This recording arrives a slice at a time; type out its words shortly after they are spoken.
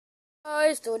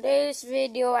Guys, today's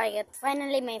video I got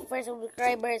finally my first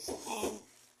subscribers, and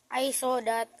I saw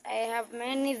that I have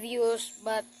many views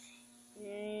but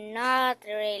not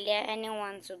really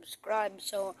anyone subscribed.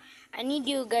 So I need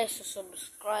you guys to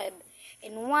subscribe,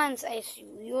 and once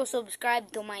you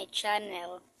subscribe to my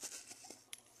channel,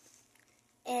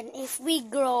 and if we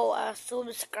grow a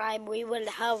subscribe, we will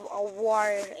have a war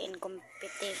in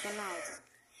competition house.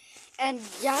 And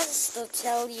just to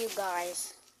tell you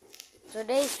guys,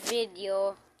 today's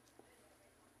video,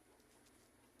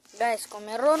 guys, kung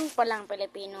meron palang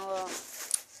Pilipino,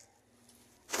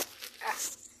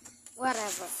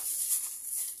 whatever,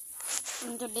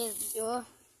 in today's video,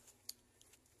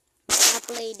 I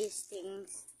play these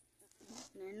things.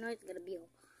 I know it's gonna be a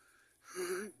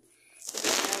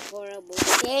horrible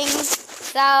thing.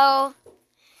 So,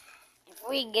 if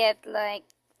we get like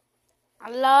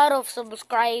a lot of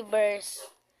subscribers,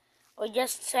 or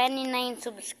just 29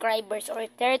 subscribers, or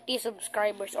 30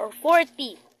 subscribers, or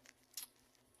 40,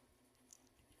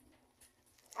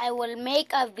 I will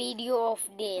make a video of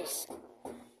this,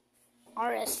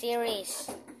 or a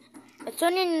series. The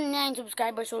 29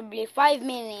 subscribers will be 5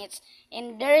 minutes,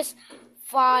 and there's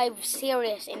 5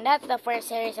 series, and that's the first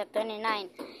series at 29.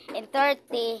 And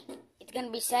 30, it's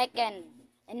gonna be second,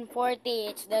 and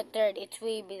 40, it's the third. It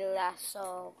will be the last.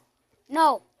 So,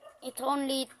 no, it's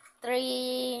only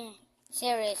 3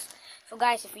 series. So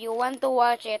guys, if you want to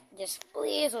watch it, just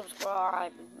please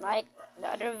subscribe. Like the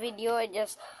other video I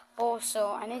just post.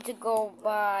 So I need to go.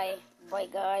 Bye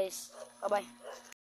guys. Bye.